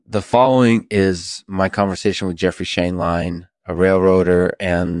The following is my conversation with Jeffrey Shainline, a railroader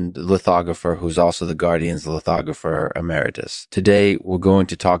and lithographer who's also the Guardians Lithographer Emeritus. Today, we're going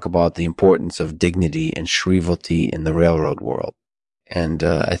to talk about the importance of dignity and shrievalty in the railroad world. And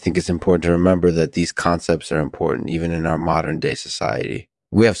I think it's important to remember that these concepts are important even in our modern day society.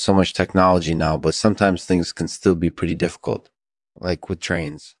 We have so much technology now, but sometimes things can still be pretty difficult, like with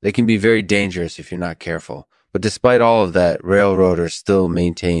trains. They can be very dangerous if you're not careful. But despite all of that, railroaders still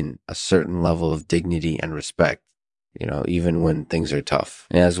maintain a certain level of dignity and respect, even when things are tough.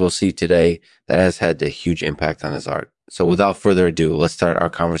 And as we'll see today, that has had a huge impact on his art. So without further ado, let's start our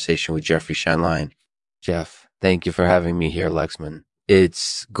conversation with Jeffrey Shainline. Jeff, thank you for having me here, Lexman.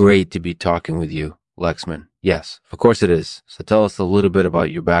 It's great to be talking with you, Lexman. Yes, of course it is. So tell us a little bit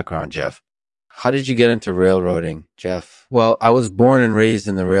about your background, Jeff. How did you get into railroading, Jeff? Well, I was born and raised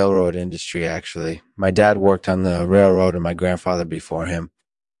in the railroad industry, actually. My dad worked on the railroad and my grandfather before him.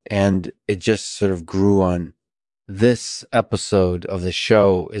 And it just sort of grew on. This episode of the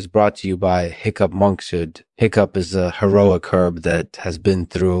show is brought to you by Hiccup monkshood. Hiccup is a heroic herb that has been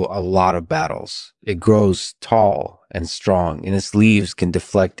through a lot of battles. It grows tall and strong, and its leaves can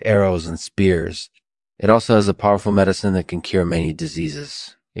deflect arrows and spears. It also has a powerful medicine that can cure many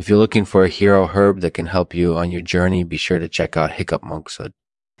diseases. If you're looking for a hero herb that can help you on your journey, be sure to check out Hiccup monkshood.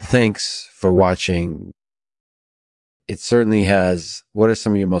 Thanks for watching. It certainly has. What are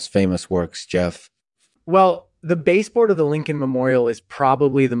some of your most famous works, Jeff? Well, the baseboard of the Lincoln Memorial is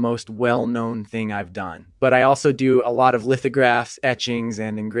probably the most well-known thing I've done, but I also do a lot of lithographs, etchings,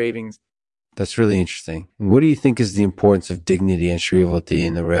 and engravings. That's really interesting. What do you think is the importance of dignity and shrievalty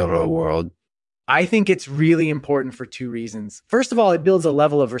in the railroad world? I think it's really important for two reasons. First of all, it builds a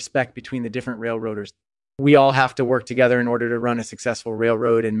level of respect between the different railroaders. We all have to work together in order to run a successful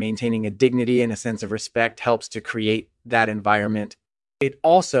railroad, and maintaining a dignity and a sense of respect helps to create that environment. It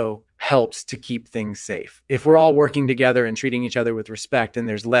also helps to keep things safe. If we're all working together and treating each other with respect, then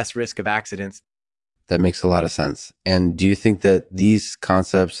there's less risk of accidents. That makes a lot of sense. And do you think that these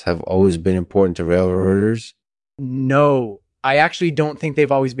concepts have always been important to railroaders? No, I actually don't think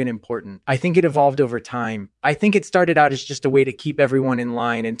they've always been important. I think it evolved over time. I think it started out as just a way to keep everyone in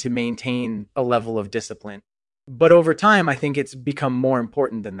line and to maintain a level of discipline. But over time, I think it's become more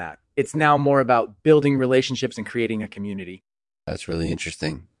important than that. It's now more about building relationships and creating a community. That's really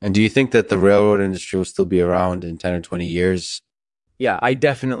interesting. And do you think that the railroad industry will still be around in 10 or 20 years? Yeah, I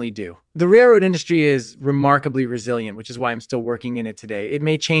definitely do. The railroad industry is remarkably resilient, which is why I'm still working in it today. It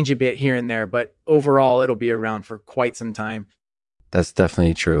may change a bit here and there, but overall, it'll be around for quite some time. That's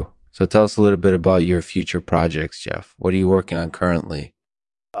definitely true. So tell us a little bit about your future projects, Jeff. What are you working on currently?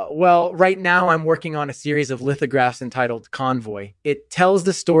 Well, right now I'm working on a series of lithographs entitled Convoy. It tells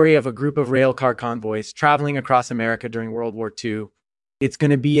the story of a group of railcar convoys traveling across America during World War II. It's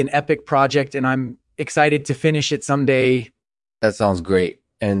going to be an epic project, and I'm excited to finish it someday. That sounds great.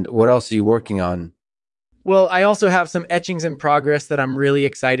 And what else are you working on? Well, I also have some etchings in progress that I'm really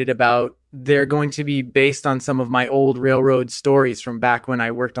excited about. They're going to be based on some of my old railroad stories from back when I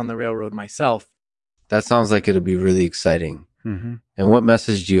worked on the railroad myself. That sounds like it'll be really exciting. Mm-hmm. And what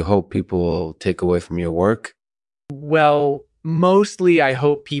message do you hope people will take away from your work? Well, mostly I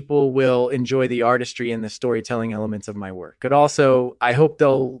hope people will enjoy the artistry and the storytelling elements of my work. But also, I hope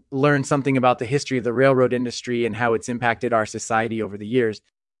they'll learn something about the history of the railroad industry and how it's impacted our society over the years.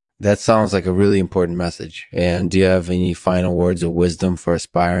 That sounds like a really important message. And do you have any final words of wisdom for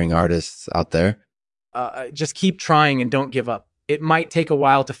aspiring artists out there? Just keep trying and don't give up. It might take a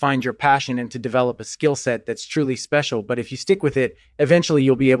while to find your passion and to develop a skill set that's truly special, but if you stick with it, eventually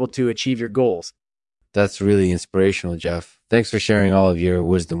you'll be able to achieve your goals. That's really inspirational, Jeff. Thanks for sharing all of your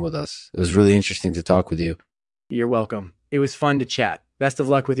wisdom with us. It was really interesting to talk with you. You're welcome. It was fun to chat. Best of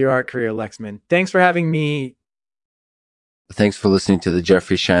luck with your art career, Lexman. Thanks for having me. Thanks for listening to the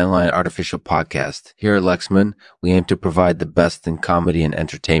Jeffrey Shainline Artificial Podcast. Here at Lexman, we aim to provide the best in comedy and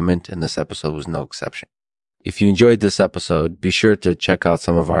entertainment, and this episode was no exception. If you enjoyed this episode, be sure to check out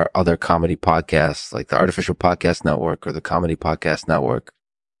some of our other comedy podcasts like the Artificial Podcast Network or the Comedy Podcast Network.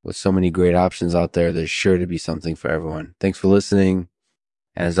 With so many great options out there, there's sure to be something for everyone. Thanks for listening.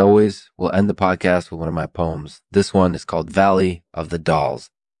 And as always, we'll end the podcast with one of my poems. This one is called Valley of the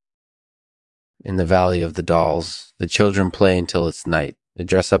Dolls. In the Valley of the Dolls, the children play until it's night. They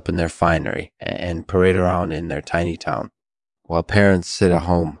dress up in their finery and parade around in their tiny town, while parents sit at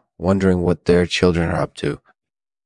home wondering what their children are up to.